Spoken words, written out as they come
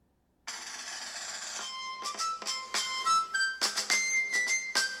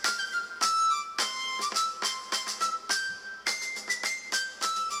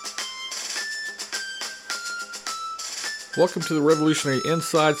Welcome to the Revolutionary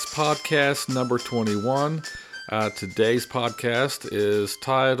Insights podcast number 21. Today's podcast is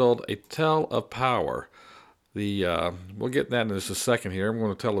titled A Tale of Power. We'll get that in just a second here. I'm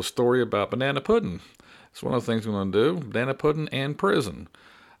going to tell a story about banana pudding. It's one of the things I'm going to do, banana pudding and prison.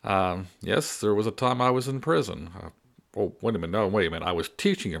 Yes, there was a time I was in prison. Wait a minute. I was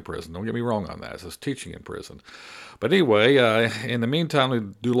teaching in prison. Don't get me wrong on that. I was teaching in prison. But anyway, in the meantime, I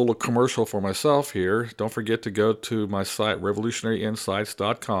do a little commercial for myself here. Don't forget to go to my site,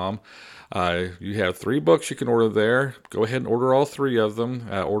 revolutionaryinsights.com. You have 3 books you can order there. Go ahead and order all 3 of them.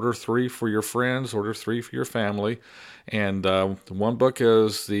 Order 3 for your friends, order 3 for your family. And one book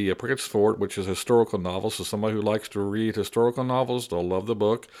is The Pricketts Fort, which is a historical novel. So somebody who likes to read historical novels, they'll love the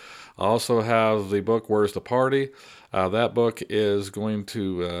book. I also have the book Where's the Party? That book is going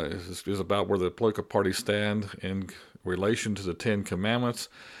to is about where the political parties stand in relation to the 10 Commandments.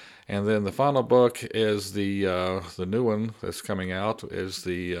 And then the final book is the new one that's coming out is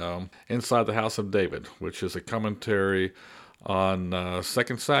the Inside the House of David, which is a commentary on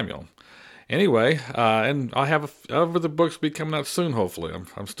 2 Samuel. Anyway, and I have other the books be coming out soon. Hopefully,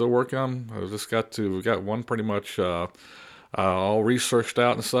 I'm still working on. We got one pretty much all researched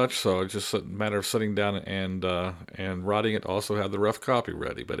out and such. So it's just a matter of sitting down and writing it. Also have the rough copy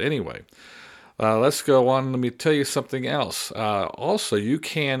ready. But anyway. Let's go on. Let me tell you something else. Also, you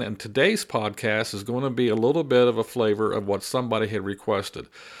can, and today's podcast is going to be a little bit of a flavor of what somebody had requested.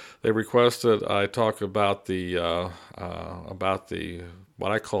 They requested I talk about the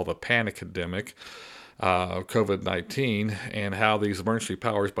what I call the panic-epidemic, COVID-19, and how these emergency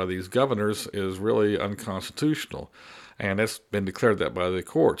powers by these governors is really unconstitutional. And that's been declared that by the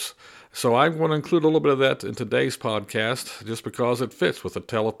courts. So I'm going to include a little bit of that in today's podcast just because it fits with the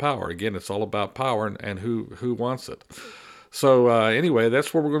tale of power. Again, it's all about power and who wants it. So anyway,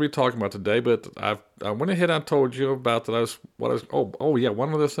 that's what we're going to be talking about today. But I went ahead and told you about that. One other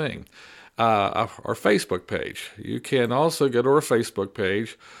thing. Our Facebook page. You can also go to our Facebook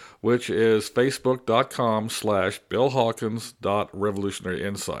page, which is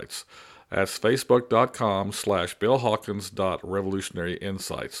facebook.com/BillHawkins.revolutionaryinsights. That's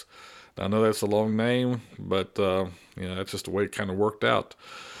facebook.com/BillHawkins.revolutionaryinsights. I know that's a long name, but that's just the way it kind of worked out.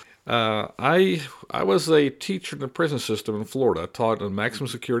 I was a teacher in the prison system in Florida. I taught in a maximum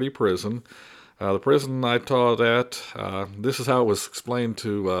security prison. The prison I taught at, this is how it was explained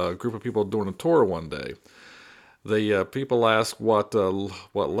to a group of people during a tour one day. The people asked what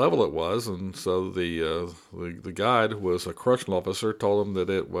level it was, and so the guide, who was a correctional officer, told them that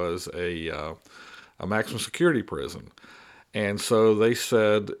it was a maximum security prison. And so they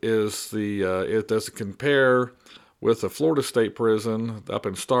said, does it compare with the Florida State Prison up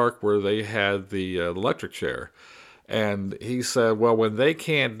in Stark where they had the electric chair? And he said, well, when they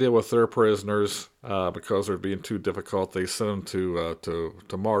can't deal with their prisoners because they're being too difficult, they send them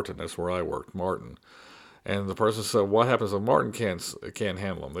to Martin. That's where I worked, Martin. And the person said, what happens if Martin can't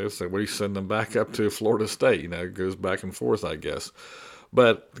handle them? They said, well, you send them back up to Florida State. It goes back and forth, I guess.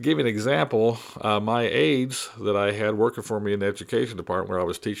 But to give you an example, my aides that I had working for me in the education department where I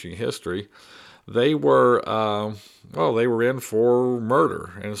was teaching history, they were in for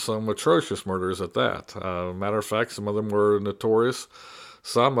murder, and some atrocious murders at that. Matter of fact, some of them were notorious.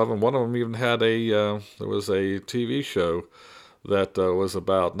 Some of them, one of them even had there was a TV show that was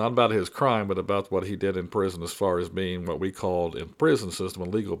not about his crime, but about what he did in prison as far as being what we called in prison system a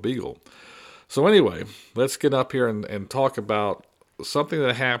legal beagle. So anyway, let's get up here and talk about something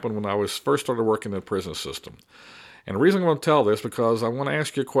that happened when I was first started working in the prison system. And the reason I'm going to tell this because I want to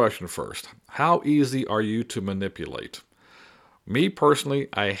ask you a question first. How easy are you to manipulate? Me personally,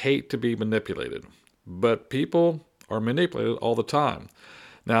 I hate to be manipulated, but people are manipulated all the time.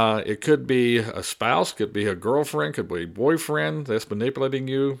 Now, it could be a spouse, could be a girlfriend, could be a boyfriend that's manipulating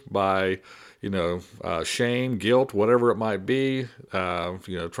you by, shame, guilt, whatever it might be,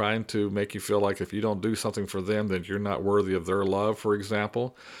 trying to make you feel like if you don't do something for them, then you're not worthy of their love, for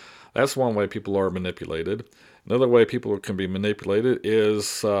example. That's one way people are manipulated. Another way people can be manipulated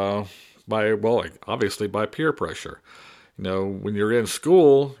is obviously by peer pressure. When you're in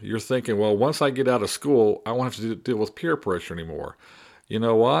school, you're thinking, well, once I get out of school, I won't have to deal with peer pressure anymore. You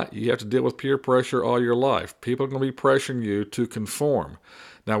know what? You have to deal with peer pressure all your life. People are going to be pressuring you to conform.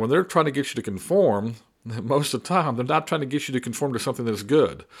 Now, when they're trying to get you to conform, most of the time, they're not trying to get you to conform to something that's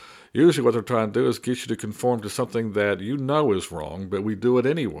good. Usually what they're trying to do is get you to conform to something that you know is wrong, but we do it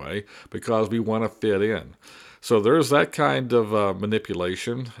anyway because we want to fit in. So there's that kind of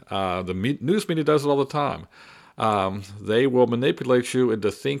manipulation. The news media does it all the time. They will manipulate you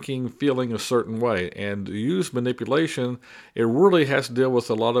into thinking, feeling a certain way. And to use manipulation, it really has to deal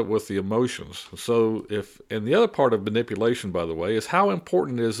with a lot of with the emotions. So and the other part of manipulation, by the way, is how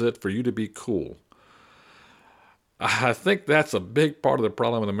important is it for you to be cool? I think that's a big part of the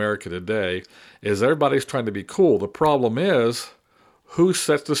problem in America today is everybody's trying to be cool. The problem is who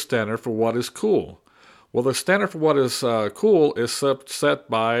sets the standard for what is cool? Well, the standard for what is cool is set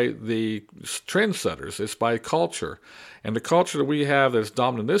by the trendsetters. It's by culture. And the culture that we have that's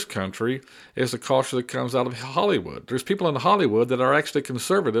dominant in this country is the culture that comes out of Hollywood. There's people in Hollywood that are actually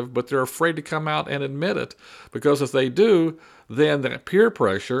conservative, but they're afraid to come out and admit it. Because if they do, then that peer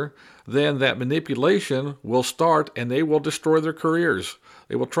pressure, then that manipulation will start and they will destroy their careers.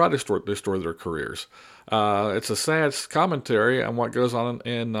 They will try to destroy their careers. It's a sad commentary on what goes on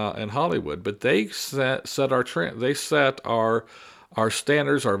in Hollywood, but they set our trend. They set our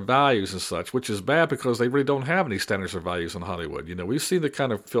standards, our values, and such, which is bad because they really don't have any standards or values in Hollywood. We've seen the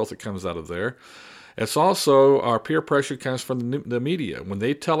kind of filth that comes out of there. It's also our peer pressure comes from the media when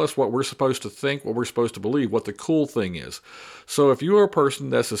they tell us what we're supposed to think, what we're supposed to believe, what the cool thing is. So if you are a person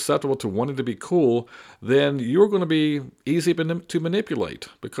that's susceptible to wanting to be cool, then you're going to be easy to manipulate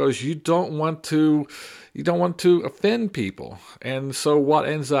because you don't want to offend people. And so what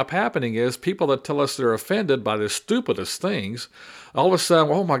ends up happening is people that tell us they're offended by the stupidest things, all of a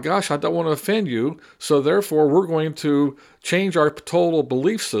sudden, oh my gosh, I don't want to offend you, so therefore we're going to change our total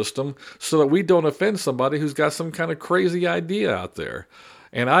belief system so that we don't offend somebody who's got some kind of crazy idea out there.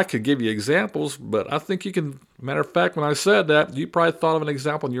 And I could give you examples, but I think you can, matter of fact, when I said that, you probably thought of an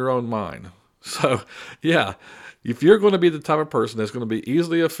example in your own mind. So, yeah, if you're going to be the type of person that's going to be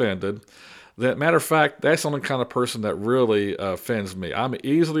easily offended, that matter of fact, that's the only kind of person that really offends me. I'm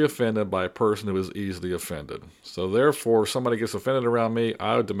easily offended by a person who is easily offended. So therefore, if somebody gets offended around me,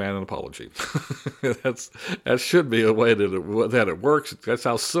 I would demand an apology. That should be a way that it works. That's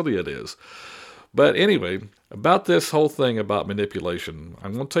how silly it is. But anyway, about this whole thing about manipulation,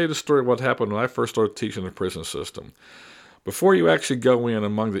 I'm going to tell you the story of what happened when I first started teaching the prison system. Before you actually go in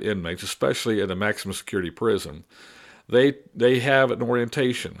among the inmates, especially in a maximum security prison, they have an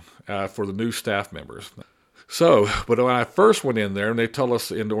orientation for the new staff members. So, but when I first went in there and they told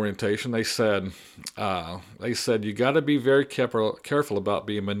us in the orientation, they said you got to be very careful about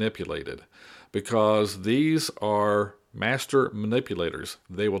being manipulated because these are master manipulators.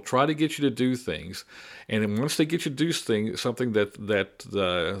 They will try to get you to do things, and then once they get you to do something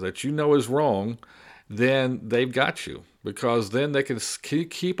that you know is wrong, then they've got you because then they can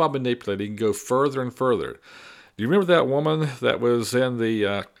keep on manipulating and go further and further. Do you remember that woman that was in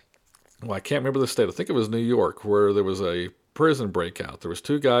I can't remember the state. I think it was New York, where there was a prison breakout. There was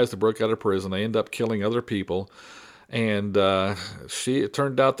two guys that broke out of prison. They ended up killing other people. And it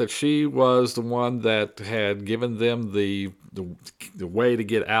turned out that she was the one that had given them the way to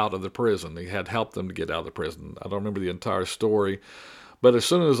get out of the prison. They had helped them to get out of the prison. I don't remember the entire story. But as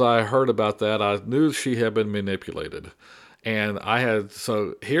soon as I heard about that, I knew she had been manipulated. And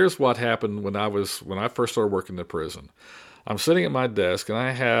so here's what happened when I first started working in the prison. I'm sitting at my desk and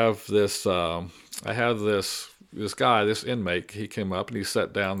I have this guy, this inmate. He came up and he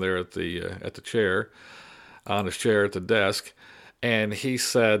sat down there at the chair, on his chair at the desk, and he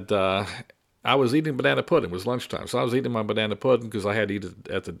said, I was eating banana pudding. It was lunchtime, so I was eating my banana pudding because I had to eat it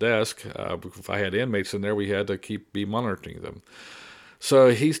at the desk. If I had inmates in there, we had to be monitoring them.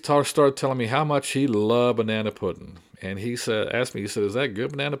 So he started telling me how much he loved banana pudding. And he asked me, is that good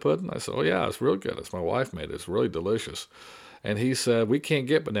banana pudding? I said, oh yeah, it's real good. It's my wife made it. It's really delicious. And he said, we can't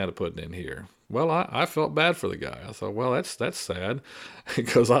get banana pudding in here. Well, I felt bad for the guy. I thought, well, that's sad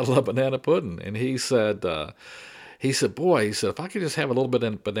because I love banana pudding. And he said, if I could just have a little bit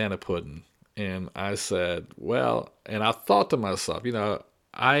of banana pudding. And I said, well, and I thought to myself,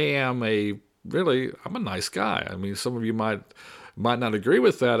 I'm a nice guy. I mean, some of you might not agree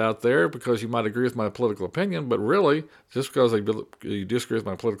with that out there because you might agree with my political opinion, but really, just because you disagree with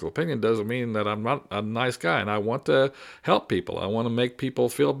my political opinion doesn't mean that I'm not a nice guy, and I want to help people. I want to make people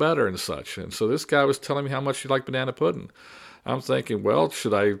feel better and such. And so this guy was telling me how much he liked banana pudding. I'm thinking, well,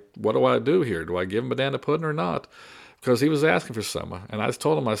 what do I do here? Do I give him banana pudding or not? Because he was asking for some. And I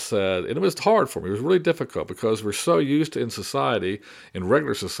told him, and it was hard for me. It was really difficult because we're so used to, in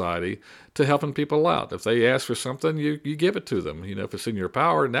regular society, to helping people out. If they ask for something, you give it to them, if it's in your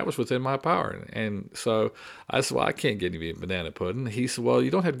power, and that was within my power. And so I said, well, I can't give you banana pudding. He said, well,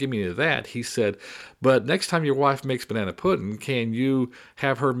 you don't have to give me any of that. He said, but next time your wife makes banana pudding, can you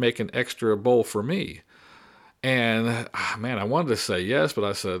have her make an extra bowl for me? And, man, I wanted to say yes, but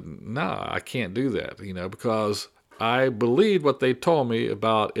I said, no, I can't do that, because I believed what they told me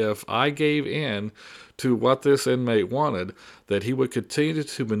about if I gave in to what this inmate wanted, that he would continue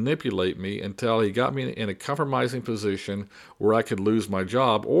to manipulate me until he got me in a compromising position where I could lose my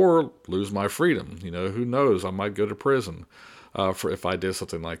job or lose my freedom. Who knows? I might go to prison for if I did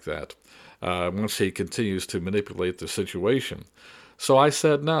something like that. Once he continues to manipulate the situation. So I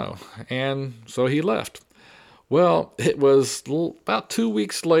said no, and so he left. Well, it was about 2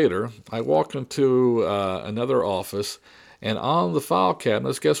 weeks later, I walked into another office, and on the file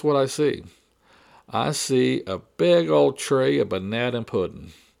cabinets, guess what I see? I see a big old tray of banana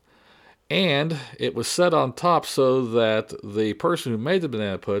pudding. And it was set on top so that the person who made the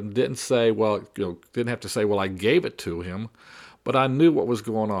banana pudding didn't have to say, well, I gave it to him. But I knew what was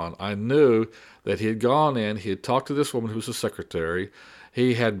going on. I knew that he had gone in, he had talked to this woman who's a secretary.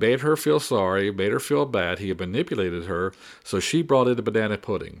 He had made her feel sorry, made her feel bad. He had manipulated her, so she brought in the banana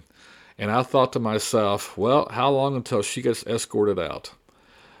pudding. And I thought to myself, well, how long until she gets escorted out?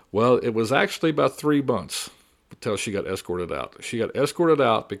 Well, it was actually about 3 months until she got escorted out. She got escorted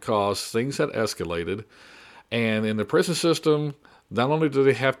out because things had escalated. And in the prison system, not only do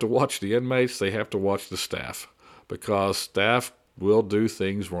they have to watch the inmates, they have to watch the staff, because staff will do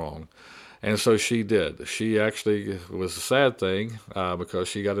things wrong. And so she did. She actually was a sad thing because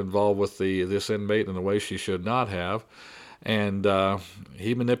she got involved with this inmate in a way she should not have. And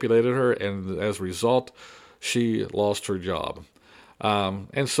he manipulated her, and as a result, she lost her job.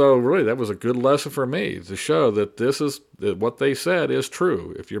 And so really that was a good lesson for me to show that that what they said is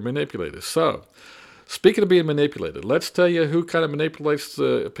true if you're manipulated. So speaking of being manipulated, let's tell you who kind of manipulates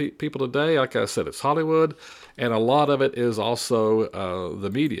people today. Like I said, it's Hollywood, and a lot of it is also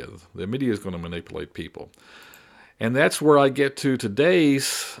the media. The media is going to manipulate people. And that's where I get to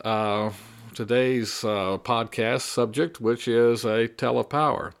today's podcast subject, which is a tale of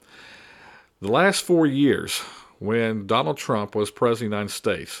power. The last 4 years, when Donald Trump was president of the United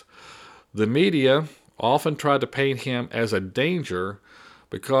States, the media often tried to paint him as a danger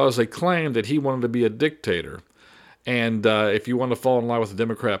because they claimed that he wanted to be a dictator. And if you want to fall in line with the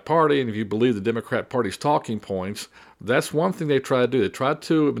Democrat Party, and if you believe the Democrat Party's talking points, that's one thing they try to do. They try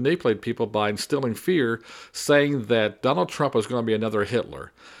to manipulate people by instilling fear, saying that Donald Trump is going to be another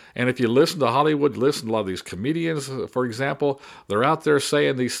Hitler. And if you listen to Hollywood, listen to a lot of these comedians, for example, they're out there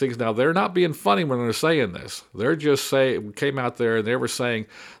saying these things. Now, they're not being funny when they're saying this. They're just came out there and they were saying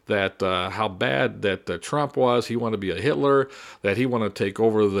that how bad that Trump was. He wanted to be a Hitler, that he wanted to take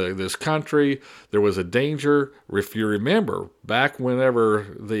over this country. There was a danger. If you remember, back whenever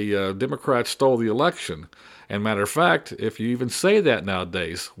the Democrats stole the election, and matter of fact, if you even say that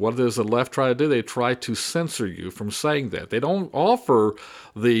nowadays, what does the left try to do? They try to censor you from saying that. They don't offer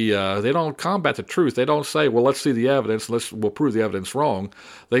they don't combat the truth. They don't say, well, let's see the evidence. We'll prove the evidence wrong.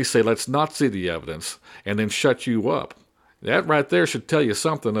 They say, let's not see the evidence, and then shut you up. That right there should tell you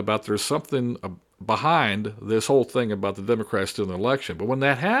something about there's something behind this whole thing about the Democrats stealing the election. But when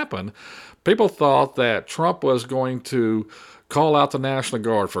that happened, people thought that Trump was going to call out the National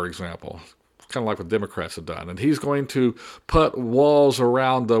Guard, for example, kind of like what Democrats have done. And he's going to put walls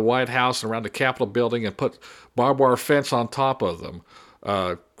around the White House and around the Capitol building and put barbed wire fence on top of them,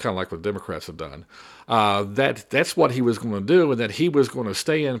 kind of like what Democrats have done. That's what he was going to do, and that he was going to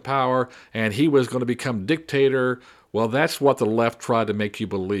stay in power and he was going to become dictator. Well, that's what the left tried to make you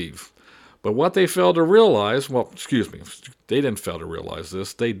believe. But what they failed to realize, they didn't fail to realize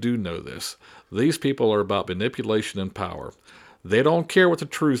this. They do know this. These people are about manipulation and power. They don't care what the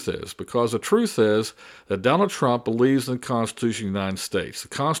truth is, because the truth is that Donald Trump believes in the Constitution of the United States. The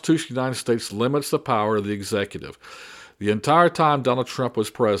Constitution of the United States limits the power of the executive. The entire time Donald Trump was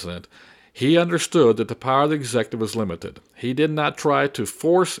president, he understood that the power of the executive was limited. He did not try to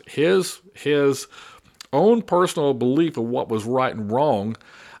force his own personal belief of what was right and wrong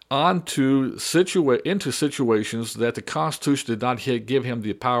into situations that the Constitution did not give him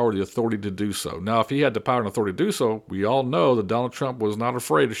the power or the authority to do so. Now, if he had the power and authority to do so, we all know that Donald Trump was not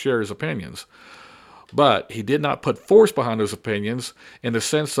afraid to share his opinions. But he did not put force behind those opinions in the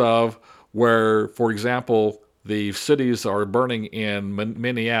sense of where, for example, the cities are burning in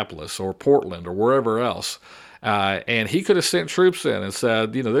Minneapolis or Portland or wherever else. And he could have sent troops in and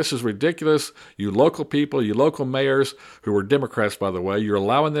said, this is ridiculous. You local people, you local mayors, who are Democrats, by the way, you're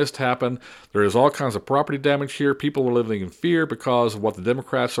allowing this to happen. There is all kinds of property damage here. People are living in fear because of what the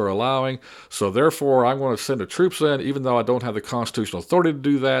Democrats are allowing. So therefore, I'm going to send the troops in, even though I don't have the constitutional authority to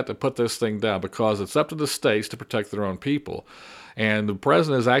do that, to put this thing down, because it's up to the states to protect their own people. And the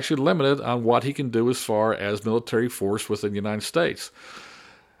president is actually limited on what he can do as far as military force within the United States.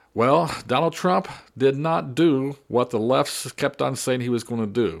 Well, Donald Trump did not do what the left kept on saying he was going to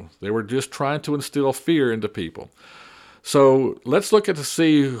do. They were just trying to instill fear into people. So let's look at to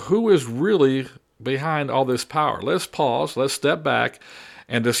see who is really behind all this power. Let's pause, let's step back,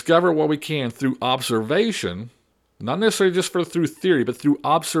 and discover what we can through observation, not necessarily just through theory, but through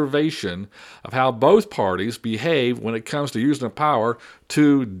observation of how both parties behave when it comes to using the power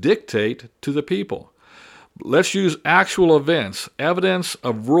to dictate to the people. Let's use actual events, evidence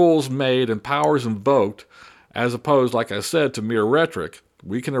of rules made and powers invoked, as opposed, like I said, to mere rhetoric.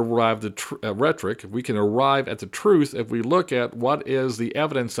 We can arrive at the truth if we look at what is the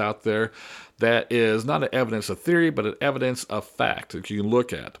evidence out there that is not an evidence of theory, but an evidence of fact that you can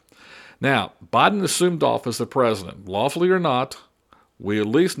look at. Now, Biden assumed office as president. Lawfully or not, we at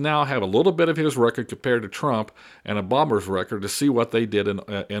least now have a little bit of his record compared to Trump and Obama's record to see what they did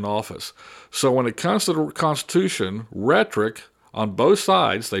in office. So when it comes to the Constitution, rhetoric on both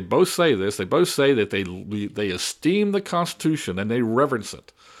sides, they both say this. They both say that they esteem the Constitution and they reverence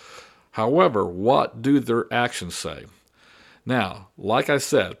it. However, what do their actions say? Now, like I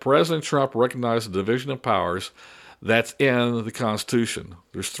said, President Trump recognized the division of powers that's in the Constitution.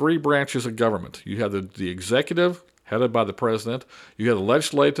 There's three branches of government. You have the executive, headed by the president. You have the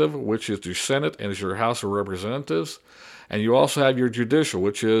legislative, which is your Senate and is your House of Representatives. And you also have your judicial,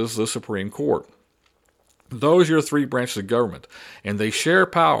 which is the Supreme Court. Those are your three branches of government. And they share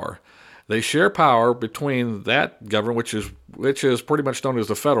power. They share power between that government, which is pretty much known as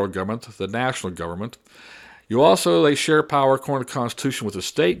the federal government, the national government. They share power according to the Constitution with the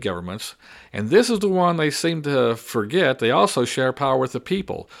state governments. And this is the one they seem to forget. They also share power with the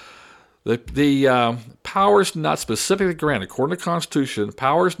people. The powers not specifically granted, according to the Constitution,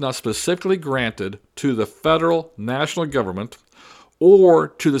 powers not specifically granted to the federal national government or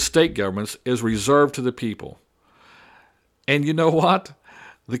to the state governments is reserved to the people. And you know what?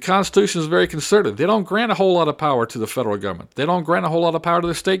 The Constitution is very conservative. They don't grant a whole lot of power to the federal government. They don't grant a whole lot of power to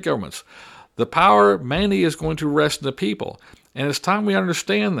the state governments. The power mainly is going to rest in the people. And it's time we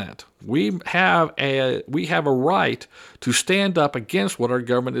understand that. We have a right to stand up against what our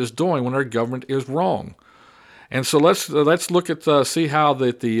government is doing when our government is wrong. And so let's look at see how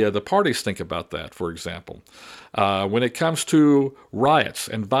the parties think about that. For example, when it comes to riots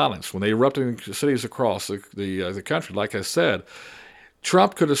and violence, when they erupt in cities across the country, like I said,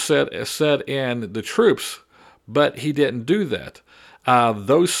 Trump could have set in the troops, but he didn't do that.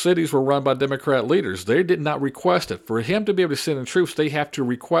 Those cities were run by Democrat leaders. They did not request it. For him to be able to send in troops, they have to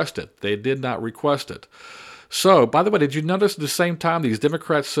request it. They did not request it. So, by the way, did you notice at the same time these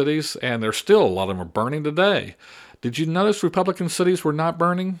Democrat cities, and there's still a lot of them are burning today, did you notice Republican cities were not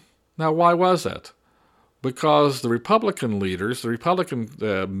burning? Now, why was that? Because the Republican leaders, the Republican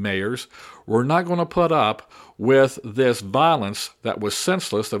mayors, were not going to put up with this violence that was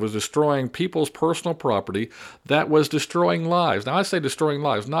senseless, that was destroying people's personal property, that was destroying lives. Now, I say destroying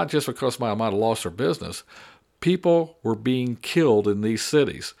lives, not just because they might have lost their business. People were being killed in these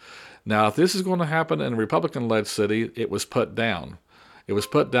cities. Now, if this is going to happen in a Republican-led city, it was put down. It was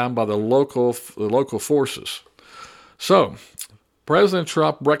put down by the local forces. So, President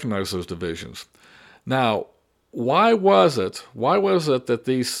Trump recognized those divisions. Now, why was it that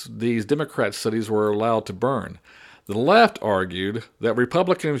these Democrat cities were allowed to burn? The left argued that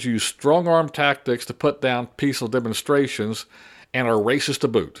Republicans use strong-arm tactics to put down peaceful demonstrations and are racist to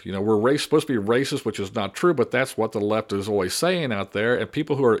boot. You know, we're supposed to be racist, which is not true, but that's what the left is always saying out there, and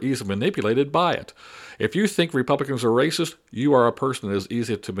people who are easily manipulated by it. If you think Republicans are racist, you are a person that is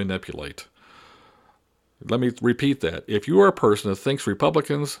easy to manipulate. Let me repeat that. If you are a person that thinks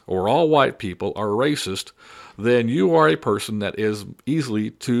Republicans or all white people are racist, then you are a person that is easily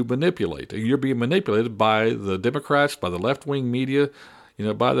to manipulate. And you're being manipulated by the Democrats, by the left-wing media,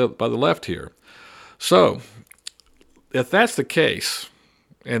 by the left here. So, if that's the case,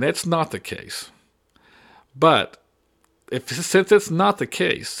 and it's not the case, but since it's not the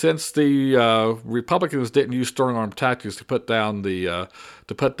case, since the Republicans didn't use strong-arm tactics to put down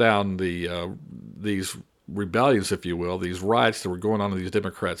these rebellions, if you will, these riots that were going on in these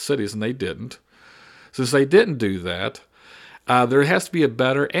Democrat cities, and they didn't. Since they didn't do that, there has to be a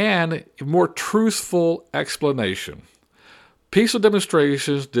better and more truthful explanation. Peaceful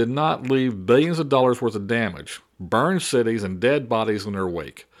demonstrations did not leave billions of dollars worth of damage, burned cities, and dead bodies in their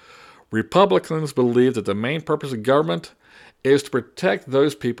wake. Republicans believe that the main purpose of government is to protect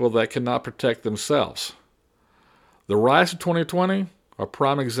those people that cannot protect themselves. The riots of 2020 are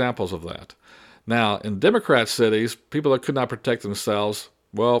prime examples of that. Now, in Democrat cities, people that could not protect themselves,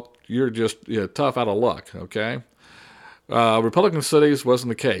 well, you're just tough out of luck, okay? Republican cities wasn't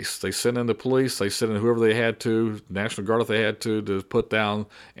the case. They sent in the police, they sent in whoever they had to, National Guard if they had to put down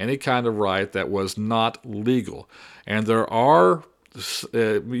any kind of riot that was not legal. And there are,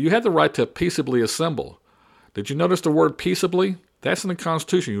 you have the right to peaceably assemble. Did you notice the word peaceably? That's in the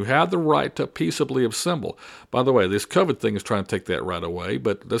Constitution. You have the right to peaceably assemble. By the way, this COVID thing is trying to take that right away,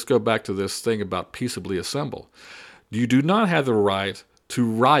 but let's go back to this thing about peaceably assemble. You do not have the right to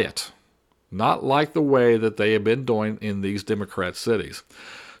riot, not like the way that they have been doing in these Democrat cities.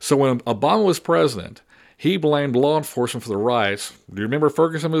 So when Obama was president, he blamed law enforcement for the riots. Do you remember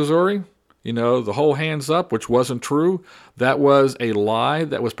Ferguson, Missouri? You know, the whole hands up, which wasn't true. That was a lie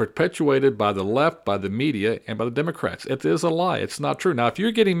that was perpetuated by the left, by the media, and by the Democrats. It is a lie. It's not true. Now, if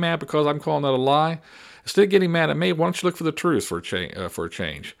you're getting mad because I'm calling that a lie, instead of getting mad at me, why don't you look for the truth for a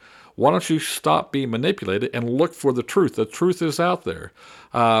change? Why don't you stop being manipulated and look for the truth? The truth is out there.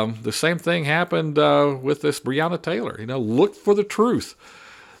 The same thing happened with this Breonna Taylor. You know, look for the truth.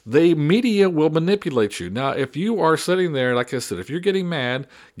 The media will manipulate you. Now, if you are sitting there, like I said, if you're getting mad,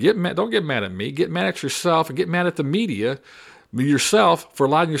 don't get mad at me. Get mad at yourself and get mad at the media, yourself for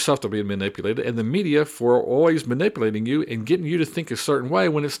allowing yourself to be manipulated, and the media for always manipulating you and getting you to think a certain way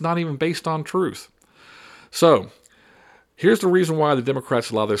when it's not even based on truth. So, here's the reason why the Democrats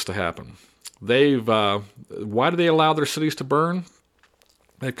allow this to happen. Why do they allow their cities to burn?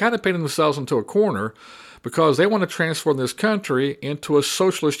 They've kind of painted themselves into a corner because they want to transform this country into a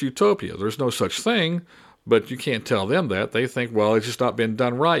socialist utopia. There's no such thing, but you can't tell them that. They think, well, it's just not been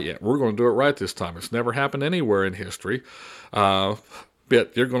done right yet. We're going to do it right this time. It's never happened anywhere in history. But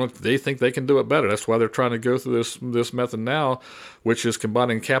they think they can do it better. That's why they're trying to go through this method now, which is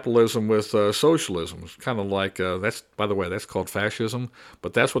combining capitalism with socialism. It's kind of like by the way, that's called fascism,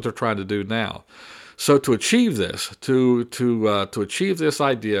 but that's what they're trying to do now. So to achieve this, to achieve this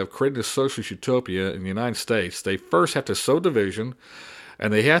idea of creating a socialist utopia in the United States, they first have to sow division,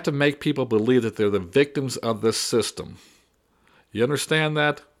 and they have to make people believe that they're the victims of this system. You understand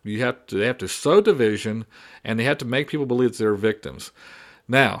that? They have to sow division, and they have to make people believe that they're victims.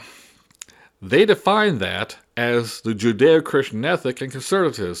 Now, they define that as the Judeo-Christian ethic and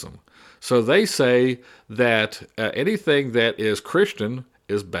conservatism. So they say that anything that is Christian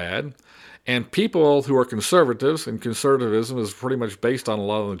is bad, and people who are conservatives, and conservatism is pretty much based on a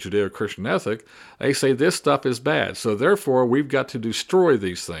lot of the Judeo-Christian ethic, they say this stuff is bad. So therefore, we've got to destroy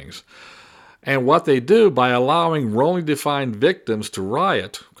these things. And what they do by allowing wrongly defined victims to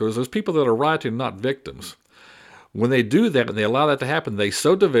riot, because there's people that are rioting, not victims. When they do that and they allow that to happen, they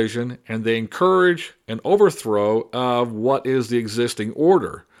sow division and they encourage an overthrow of what is the existing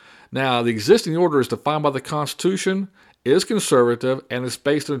order. Now, the existing order is defined by the Constitution, is conservative, and is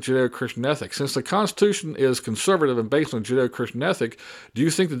based on Judeo-Christian ethic. Since the Constitution is conservative and based on Judeo-Christian ethic, do you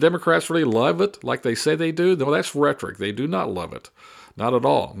think the Democrats really love it like they say they do? No, that's rhetoric. They do not love it. Not at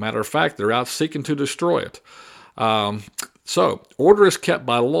all. Matter of fact, they're out seeking to destroy it. So, order is kept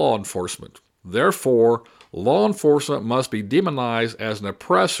by law enforcement. Therefore, law enforcement must be demonized as an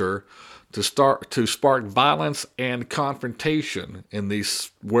oppressor to spark violence and confrontation in these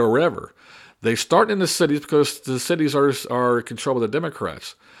wherever. They start in the cities because the cities are controlled by the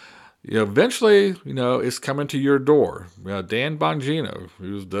Democrats. Eventually, it's coming to your door. Dan Bongino,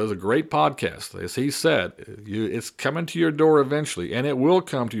 who does a great podcast, as he said, it's coming to your door eventually, and it will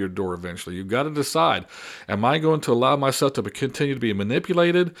come to your door eventually. You've got to decide, am I going to allow myself to continue to be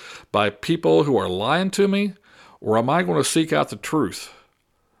manipulated by people who are lying to me, or am I going to seek out the truth?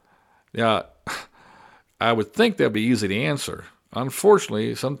 Yeah, I would think that'd be easy to answer.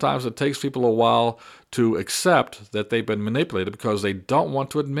 Unfortunately, sometimes it takes people a while to accept that they've been manipulated because they don't want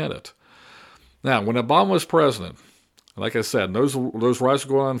to admit it. Now, when Obama was president, like I said, those riots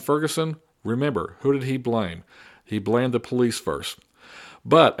going on in Ferguson, remember, who did he blame? He blamed the police first.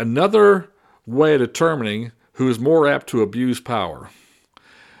 But another way of determining who is more apt to abuse power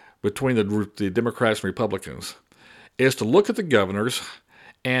between the Democrats and Republicans is to look at the governors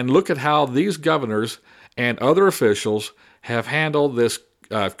and look at how these governors and other officials have handled this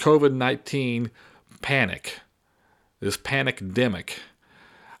COVID-19 panic, this panicdemic.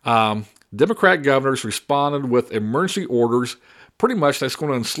 Democrat governors responded with emergency orders, pretty much that's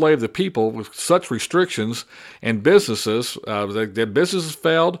going to enslave the people with such restrictions, and businesses, their businesses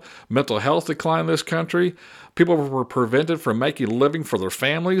failed, mental health declined in this country, people were prevented from making a living for their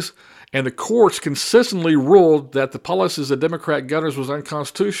families, and the courts consistently ruled that the policies of Democrat governors was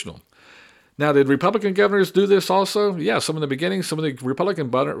unconstitutional. Now, did Republican governors do this also? Yeah, some in the beginning, some of the Republican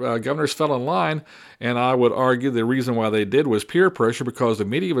governors fell in line, and I would argue the reason why they did was peer pressure, because the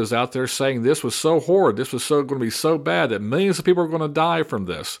media was out there saying this was so horrid, this was going to be so bad that millions of people are going to die from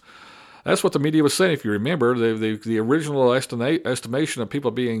this. That's what the media was saying. If you remember, the original estimation of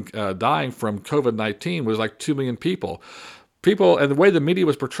people being dying from COVID-19 was like 2 million people. People, and the way the media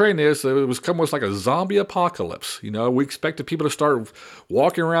was portraying this, it was almost like a zombie apocalypse. We expected people to start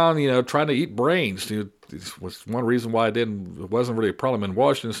walking around, trying to eat brains. This was one reason why it wasn't really a problem in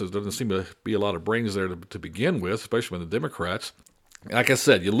Washington, since there doesn't seem to be a lot of brains there to begin with, especially with the Democrats. Like I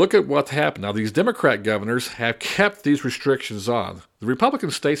said, you look at what's happened. Now, these Democrat governors have kept these restrictions on. The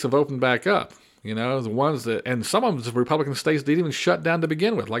Republican states have opened back up. The ones that, and some of the Republican states didn't even shut down to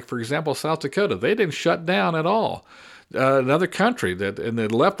begin with. Like, for example, South Dakota, they didn't shut down at all. Another country and the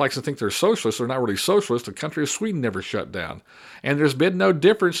left likes to think they're socialists. They're not really socialists. The country of Sweden never shut down, and there's been no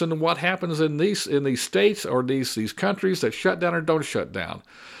difference in what happens in these states or these countries that shut down or don't shut down.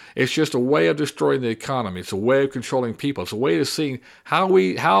 It's just a way of destroying the economy. It's a way of controlling people. It's a way of seeing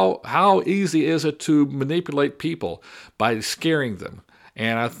how easy is it to manipulate people by scaring them.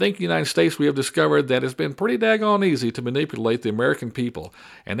 And I think in the United States we have discovered that it's been pretty daggone easy to manipulate the American people.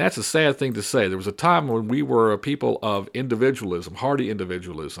 And that's a sad thing to say. There was a time when we were a people of individualism, hardy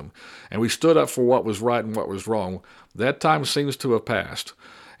individualism, and we stood up for what was right and what was wrong. That time seems to have passed.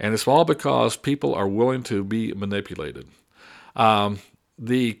 And it's all because people are willing to be manipulated. Look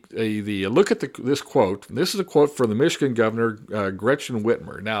at this quote. This is a quote from the Michigan governor, Gretchen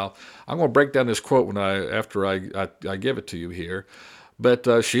Whitmer. Now, I'm going to break down this quote after I give it to you here.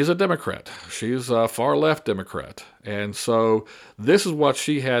 But she's a Democrat. She's a far-left Democrat. And so this is what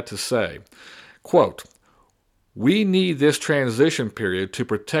she had to say. Quote, "We need this transition period to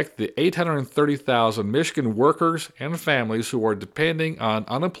protect the 830,000 Michigan workers and families who are depending on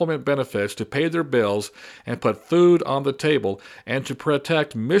unemployment benefits to pay their bills and put food on the table, and to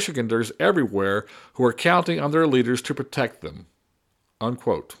protect Michiganders everywhere who are counting on their leaders to protect them."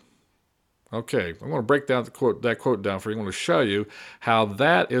 Unquote. Okay, I'm going to break down that quote down for you. I'm going to show you how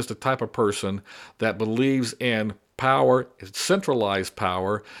that is the type of person that believes in power, centralized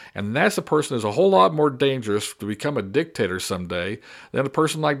power, and that's a person that's a whole lot more dangerous to become a dictator someday than a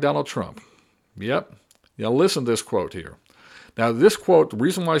person like Donald Trump. Yep. Now listen to this quote here. Now this quote, the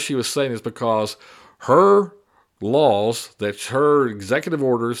reason why she was saying is because her laws, her executive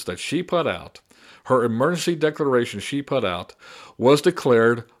orders that she put out, her emergency declaration she put out, was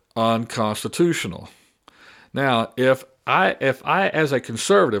declared unconstitutional. Now, if I, as a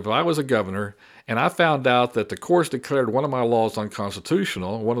conservative, if I was a governor and I found out that the courts declared one of my laws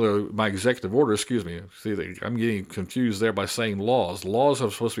unconstitutional, my executive orders, see, I'm getting confused there by saying laws. Laws are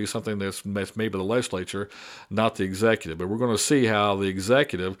supposed to be something that's made by the legislature, not the executive. But we're going to see how the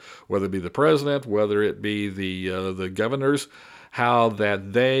executive, whether it be the president, whether it be the governors, how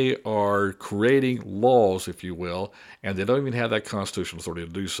that they are creating laws, if you will, and they don't even have that constitutional authority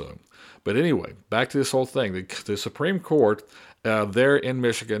to do so. But anyway, back to this whole thing. The Supreme Court there in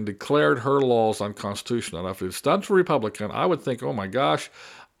Michigan declared her laws unconstitutional. Now, if it's done to a Republican, I would think, oh my gosh,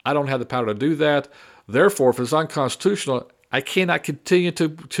 I don't have the power to do that. Therefore, if it's unconstitutional, I cannot continue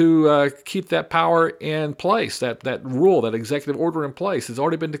to keep that power in place, that rule, that executive order in place. It's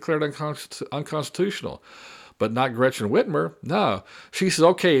already been declared unconstitutional. But not Gretchen Whitmer. No. She says,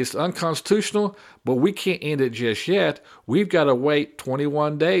 okay, it's unconstitutional, but we can't end it just yet. We've got to wait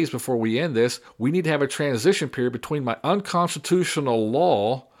 21 days before we end this. We need to have a transition period between my unconstitutional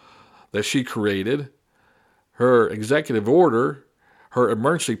law that she created, her executive order, her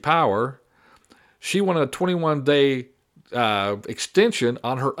emergency power. She wanted a 21-day extension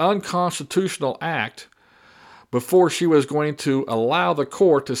on her unconstitutional act before she was going to allow the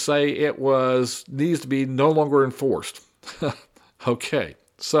court to say it needs to be no longer enforced. Okay,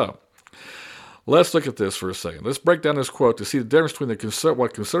 so let's look at this for a second. Let's break down this quote to see the difference between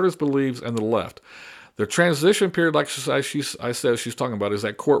what conservatives believe and the left. The transition period, like I said she's talking about, is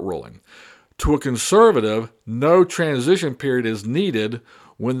that court ruling. To a conservative, no transition period is needed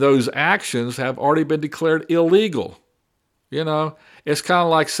when those actions have already been declared illegal. It's kind of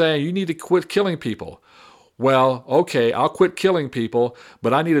like saying you need to quit killing people. Well, okay, I'll quit killing people,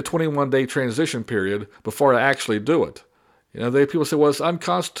 but I need a 21-day transition period before I actually do it. People say, well, it's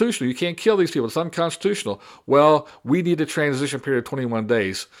unconstitutional. You can't kill these people. It's unconstitutional. Well, we need a transition period of 21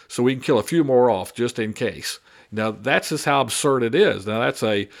 days so we can kill a few more off just in case. Now, that's just how absurd it is. Now, that's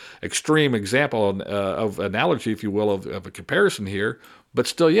a extreme example of analogy, if you will, of a comparison here. But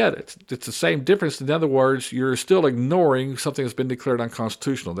still, it's the same difference. In other words, you're still ignoring something that's been declared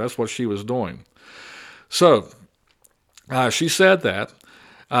unconstitutional. That's what she was doing. So, she said that.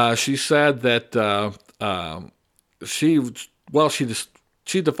 She said that she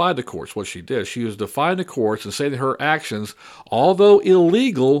defied the courts. What she did, she was defying the courts and saying that her actions, although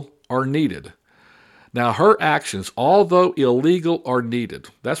illegal, are needed. Now, her actions, although illegal, are needed.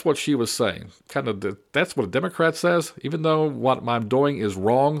 That's what she was saying. That's what a Democrat says. Even though what I'm doing is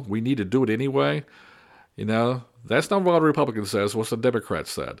wrong, we need to do it anyway. That's not what a Republican says. What the Democrat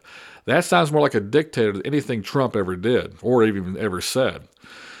said. That sounds more like a dictator than anything Trump ever did or even ever said.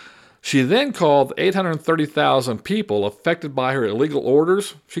 She then called 830,000 people affected by her illegal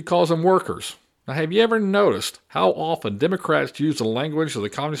orders. She calls them workers. Now, have you ever noticed how often Democrats use the language of the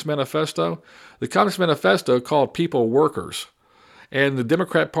Communist Manifesto? The Communist Manifesto called people workers. And the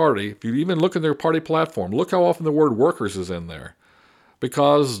Democrat Party, if you even look at their party platform, look how often the word workers is in there.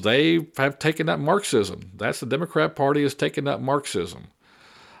 Because they have taken up Marxism. That's the Democrat Party has taken up Marxism.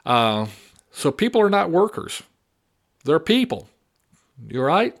 So people are not workers. They're people. You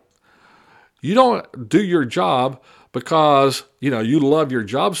right? You don't do your job because, you love your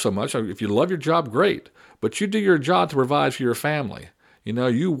job so much. If you love your job, great. But you do your job to provide for your family.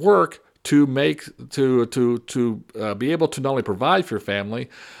 You work to be able to not only provide for your family,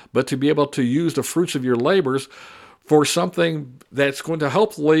 but to be able to use the fruits of your labors for something that's going to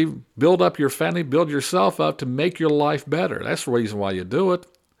hopefully build up your family, build yourself up to make your life better. That's the reason why you do it.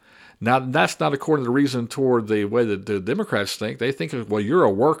 Now, that's not according to the reason toward the way that the Democrats think. They think, well, you're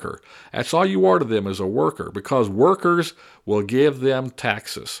a worker. That's all you are to them is a worker, because workers will give them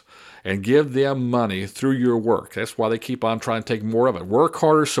taxes and give them money through your work. That's why they keep on trying to take more of it. Work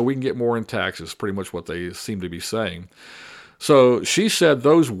harder so we can get more in taxes, pretty much what they seem to be saying. So she said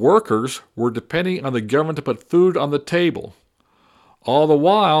those workers were depending on the government to put food on the table. All the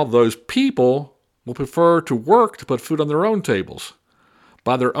while, those people will prefer to work to put food on their own tables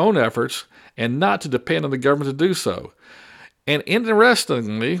by their own efforts and not to depend on the government to do so. And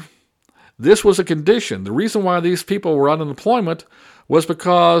interestingly, this was a condition. The reason why these people were on unemployment was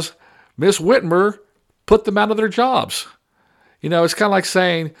because Ms. Whitmer put them out of their jobs. It's kind of like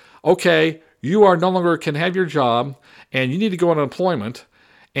saying, okay, you are no longer can have your job and you need to go on unemployment.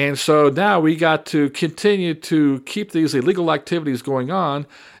 And so now we got to continue to keep these illegal activities going on,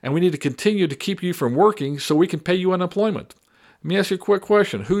 and we need to continue to keep you from working so we can pay you unemployment. Let me ask you a quick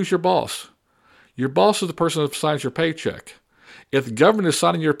question. Who's your boss? Your boss is the person that signs your paycheck. If the government is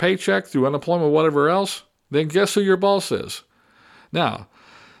signing your paycheck through unemployment or whatever else, then guess who your boss is? Now,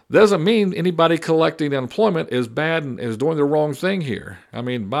 doesn't mean anybody collecting unemployment is bad and is doing the wrong thing here. I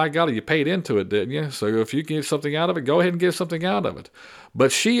mean, by golly, you paid into it, didn't you? So if you can get something out of it, go ahead and get something out of it.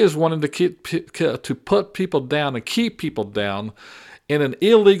 But she is wanting to put people down and keep people down in an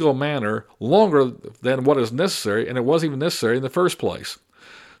illegal manner longer than what is necessary, and it wasn't even necessary in the first place.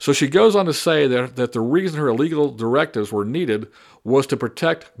 So she goes on to say that the reason her illegal directives were needed was to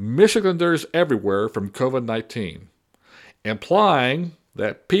protect Michiganders everywhere from COVID-19, implying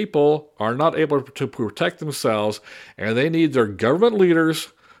that people are not able to protect themselves, and they need their government leaders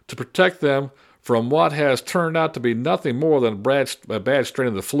to protect them from what has turned out to be nothing more than a bad strain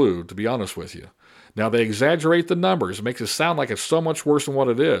of the flu, to be honest with you. Now, they exaggerate the numbers. It makes it sound like it's so much worse than what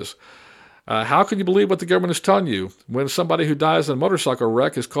it is. How can you believe what the government is telling you when somebody who dies in a motorcycle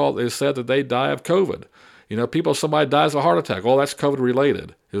wreck is said that they die of COVID? Somebody dies of a heart attack. Oh, that's COVID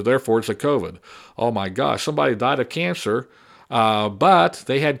related. Therefore, it's a COVID. Oh my gosh, somebody died of cancer, but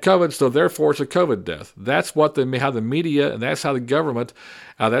they had COVID, so therefore it's a COVID death. That's how the media and that's how the government,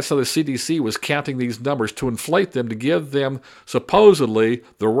 that's how the CDC was counting these numbers to inflate them, to give them supposedly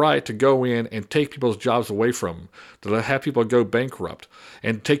the right to go in and take people's jobs away from them, to have people go bankrupt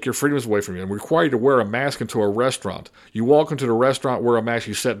and take your freedoms away from you and require you to wear a mask into a restaurant. You walk into the restaurant, wear a mask,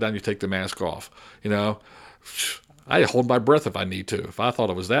 you sit down, you take the mask off. I hold my breath if I need to, if I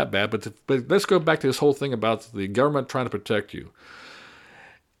thought it was that bad. But let's go back to this whole thing about the government trying to protect you.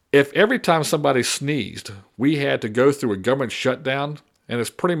 If every time somebody sneezed, we had to go through a government shutdown, and it's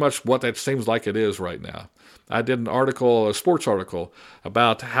pretty much what that seems like it is right now. I did a sports article,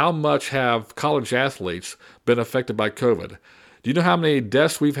 about how much have college athletes been affected by COVID. Do you know how many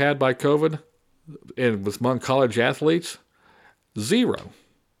deaths we've had by COVID among college athletes? Zero.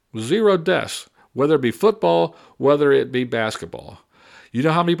 0 deaths. Whether it be football, whether it be basketball. You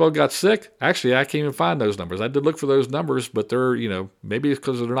know how many people got sick? Actually, I can't even find those numbers. I did look for those numbers, but they're, maybe it's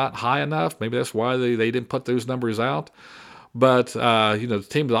because they're not high enough. Maybe that's why they didn't put those numbers out. But, the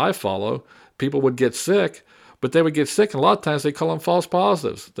team that I follow, people would get sick, but they would get sick, and a lot of times they call them false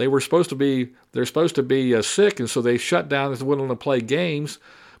positives. They're supposed to be sick, and so they shut down and wouldn't want to play games,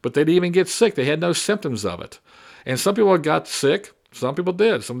 but they didn't even get sick. They had no symptoms of it. And some people got sick. Some people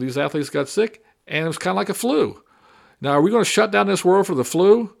did. Some of these athletes got sick, and it was kind of like a flu. Now, are we going to shut down this world for the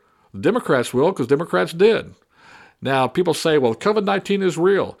flu? The Democrats will, because Democrats did. Now, people say, well, COVID-19 is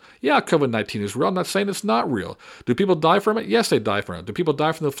real. Yeah, COVID-19 is real. I'm not saying it's not real. Do people die from it? Yes, they die from it. Do people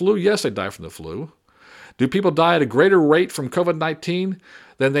die from the flu? Yes, they die from the flu. Do people die at a greater rate from COVID-19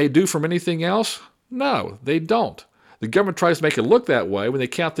 than they do from anything else? No, they don't. The government tries to make it look that way when they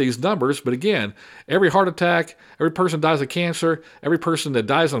count these numbers, but again, every heart attack, every person dies of cancer, every person that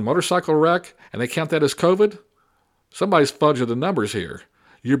dies in a motorcycle wreck, and they count that as COVID, somebody's fudging the numbers here.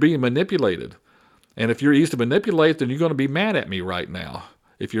 You're being manipulated. And if you're easy to manipulate, then you're going to be mad at me right now.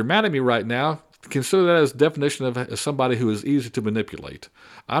 If you're mad at me right now, consider that as a definition of somebody who is easy to manipulate.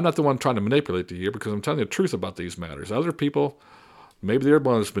 I'm not the one trying to manipulate you because I'm telling you the truth about these matters. Other people, maybe they're the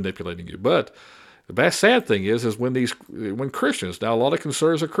ones manipulating you. But the bad sad thing is when Christians, now a lot of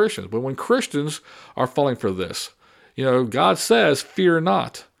conservatives are Christians, but when Christians are falling for this, God says, fear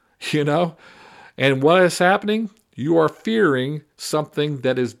not, and what is happening? You are fearing something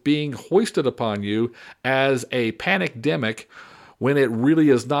that is being hoisted upon you as a panicdemic when it really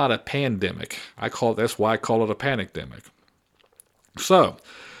is not a pandemic. That's why I call it a panicdemic. So,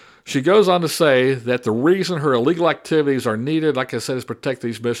 she goes on to say that the reason her illegal activities are needed, like I said, is protect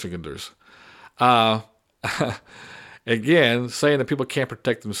these Michiganders. Again, saying that people can't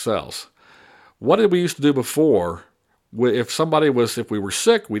protect themselves. What did we used to do before? If we were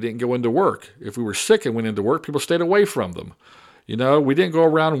sick, we didn't go into work. If we were sick and went into work, people stayed away from them. We didn't go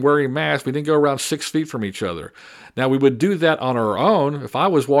around wearing masks. We didn't go around 6 feet from each other. Now, we would do that on our own. If I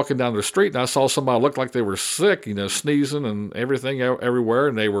was walking down the street and I saw somebody look like they were sick, sneezing and everything everywhere,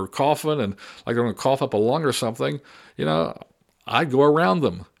 and they were coughing and like they were going to cough up a lung or something, I'd go around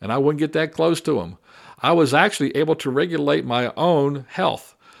them and I wouldn't get that close to them. I was actually able to regulate my own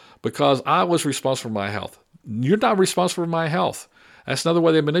health because I was responsible for my health. You're not responsible for my health. That's another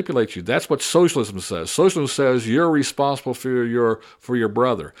way they manipulate you. That's what socialism says. Socialism says you're responsible for your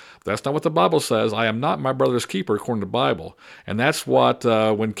brother. That's not what the Bible says. I am not my brother's keeper, according to the Bible. And that's what,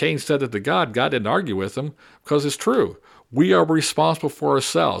 when Cain said that to God didn't argue with him because it's true. We are responsible for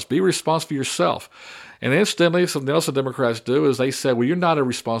ourselves. Be responsible for yourself. And instantly, something else the Democrats do is they say, well, you're not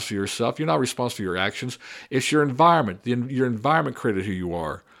responsible for yourself. You're not responsible for your actions. It's your environment. Your environment created who you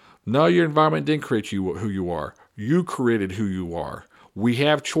are. No, your environment didn't create who you are. You created who you are. We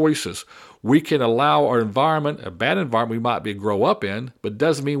have choices. We can allow our environment, a bad environment we might grow up in, but it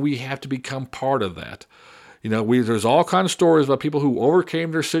doesn't mean we have to become part of that. There's all kinds of stories about people who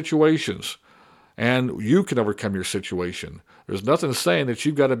overcame their situations, and you can overcome your situation. There's nothing saying that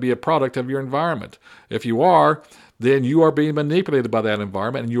you've got to be a product of your environment. If you are, then you are being manipulated by that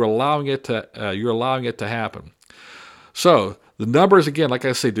environment, and you're allowing it to happen. So the numbers, again, like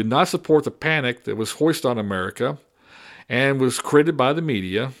I say, do not support the panic that was hoisted on America and was created by the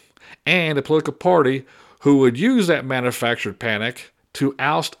media and a political party who would use that manufactured panic to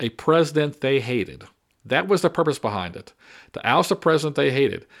oust a president they hated. That was the purpose behind it, to oust a president they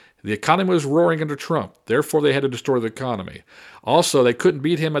hated. The economy was roaring under Trump. Therefore, they had to destroy the economy. Also, they couldn't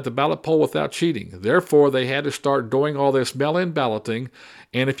beat him at the ballot poll without cheating. Therefore, they had to start doing all this mail-in balloting.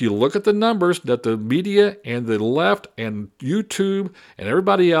 And if you look at the numbers that the media and the left and YouTube and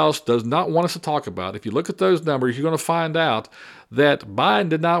everybody else does not want us to talk about, if you look at those numbers, you're going to find out that Biden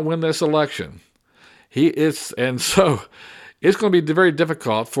did not win this election. So it's going to be very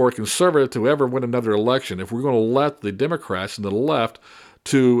difficult for a conservative to ever win another election if we're going to let the Democrats and the left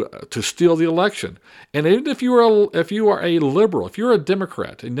to steal the election. And even if you are a liberal, if you're a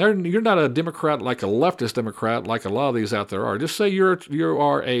Democrat, and you're not a Democrat like a leftist Democrat like a lot of these out there are, just say you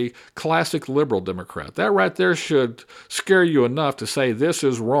are a classic liberal Democrat. That right there should scare you enough to say this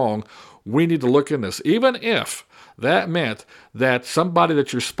is wrong. We need to look in this. Even if that meant that somebody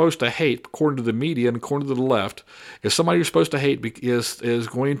that you're supposed to hate, according to the media and according to the left, is somebody you're supposed to hate is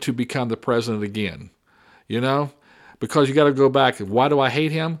going to become the president again. Because you got to go back. Why do I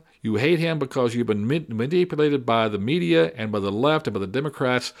hate him? You hate him because you've been manipulated by the media and by the left and by the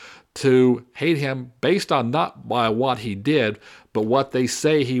Democrats to hate him based on not by what he did, but what they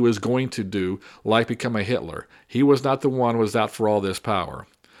say he was going to do, like become a Hitler. He was not the one who was out for all this power.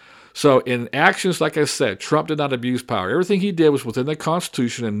 So in actions, like I said, Trump did not abuse power. Everything he did was within the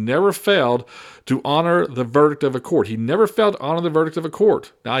Constitution and never failed to honor the verdict of a court. He never failed to honor the verdict of a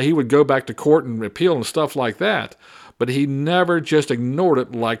court. Now, he would go back to court and appeal and stuff like that, but he never just ignored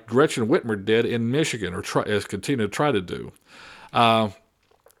it like Gretchen Whitmer did in Michigan or has continued to try to do.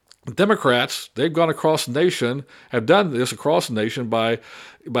 Democrats, they've gone across the nation, have done this across the nation by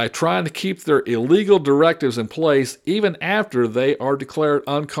trying to keep their illegal directives in place even after they are declared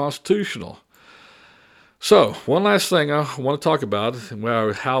unconstitutional. So, one last thing I want to talk about,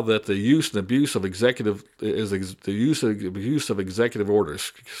 how that the use and abuse of executive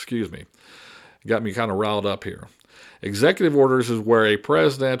orders. Excuse me, got me kind of riled up here. Executive orders is where a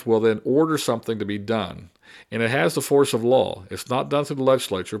president will then order something to be done. and it has the force of law. It's not done through the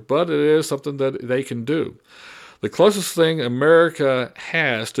legislature, but it is something that they can do. The closest thing America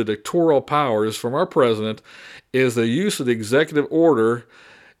has to dictatorial powers from our president is the use of the executive order,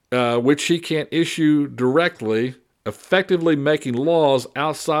 which he can't issue directly, effectively making laws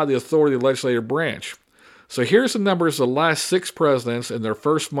outside the authority of the legislative branch. So here's the numbers of the last 6 presidents in their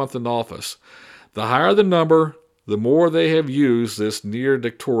first month in office. The higher the number, the more they have used this near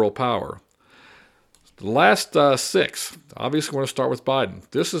dictatorial power. The last 6, obviously, we're going to start with Biden.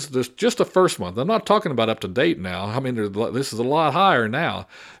 This is just the first month. I'm not talking about up to date now. I mean, this is a lot higher now.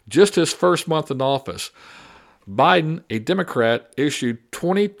 Just his first month in office. Biden, a Democrat, issued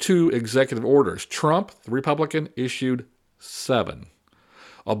 22 executive orders. Trump, the Republican, issued 7.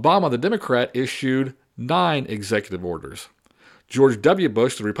 Obama, the Democrat, issued 9 executive orders. George W.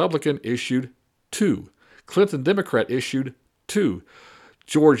 Bush, the Republican, issued 2. Clinton, Democrat, issued 2.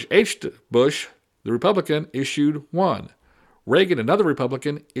 George H. Bush, the Republican, issued 1. Reagan, another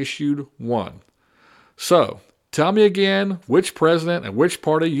Republican, issued 1. So, tell me again which president and which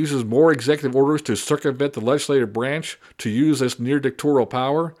party uses more executive orders to circumvent the legislative branch to use this near dictatorial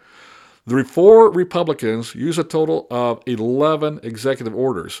power? The 4 Republicans use a total of 11 executive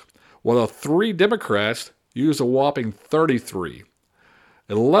orders, while the 3 Democrats use a whopping 33.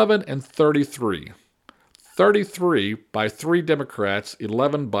 11 and 33. 33 by 3 Democrats,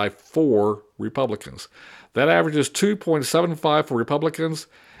 11 by 4 Republicans. That averages 2.75 for Republicans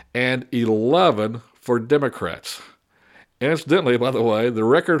and 11 for Democrats. Incidentally, by the way, the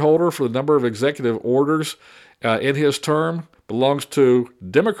record holder for the number of executive orders in his term belongs to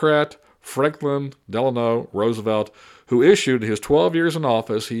Democrat Franklin Delano Roosevelt, who issued his 12 years in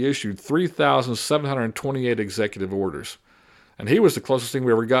office. He issued 3,728 executive orders. And he was the closest thing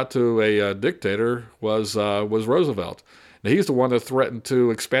we ever got to a dictator was Roosevelt. Now, he's the one that threatened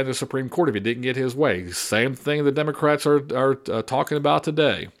to expand the Supreme Court if he didn't get his way. Same thing the Democrats are talking about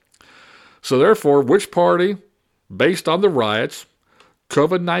today. So therefore, which party, based on the riots,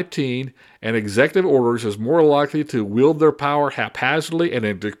 COVID-19, and executive orders, is more likely to wield their power haphazardly and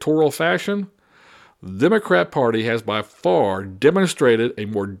in a dictatorial fashion? The Democrat Party has by far demonstrated a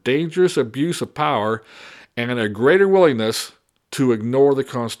more dangerous abuse of power and a greater willingness to ignore the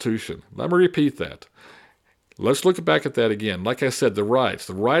Constitution. Let me repeat that. Let's look back at that again. Like I said, the riots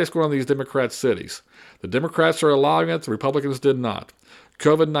going on in these Democrat cities. The Democrats are allowing it, the Republicans did not.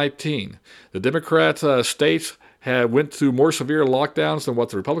 COVID-19. The Democrat states went through more severe lockdowns than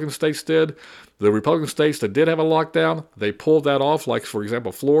what the Republican states did. The Republican states that did have a lockdown, they pulled that off, like, for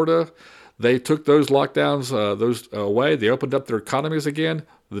example, Florida. They took those lockdowns away. They opened up their economies again.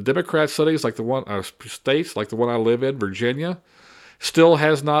 The Democrat cities, like states like the one I live in, Virginia, still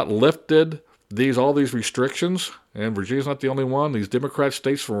has not lifted all these restrictions. And Virginia's not the only one. These Democrat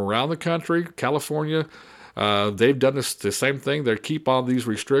states from around the country, California, they've done the same thing. They keep on these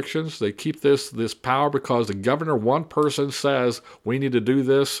restrictions. They keep this power because the governor, one person, says we need to do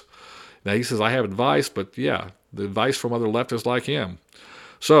this. Now he says I have advice, but yeah, the advice from other leftists like him.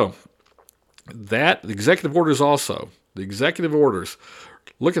 So that the executive orders also. The executive orders.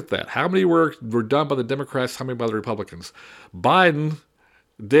 Look at that. How many were done by the Democrats? How many by the Republicans? Biden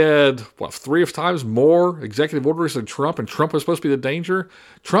did, 3 times more executive orders than Trump, and Trump was supposed to be the danger?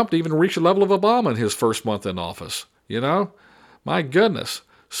 Trump didn't even reach the level of Obama in his first month in office. My goodness.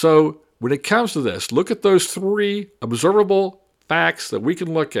 So when it comes to this, look at those 3 observable facts that we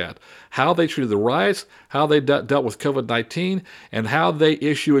can look at. How they treated the riots, how they dealt with COVID-19, and how they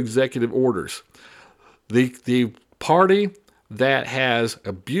issue executive orders. The party that has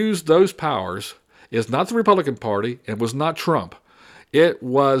abused those powers is not the Republican Party and was not Trump. It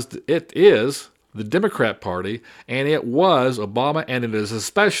is the Democrat Party, and it was Obama, and it is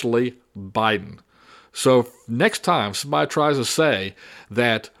especially Biden. So next time somebody tries to say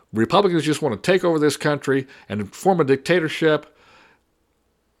that Republicans just want to take over this country and form a dictatorship,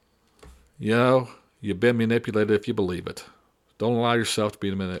 you've been manipulated if you believe it. Don't allow yourself to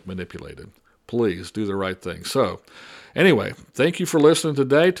be manipulated. Please do the right thing. So, anyway, thank you for listening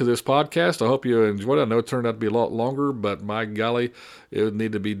today to this podcast. I hope you enjoyed it. I know it turned out to be a lot longer, but my golly, it would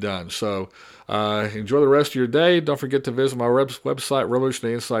need to be done. So, enjoy the rest of your day. Don't forget to visit my website,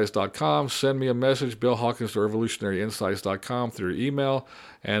 revolutionaryinsights.com. Send me a message, BillHawkins@revolutionaryinsights.com through your email,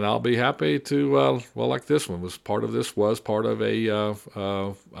 and I'll be happy to, like this one was part of a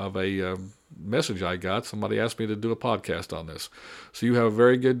message I got. Somebody asked me to do a podcast on this. So you have a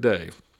very good day.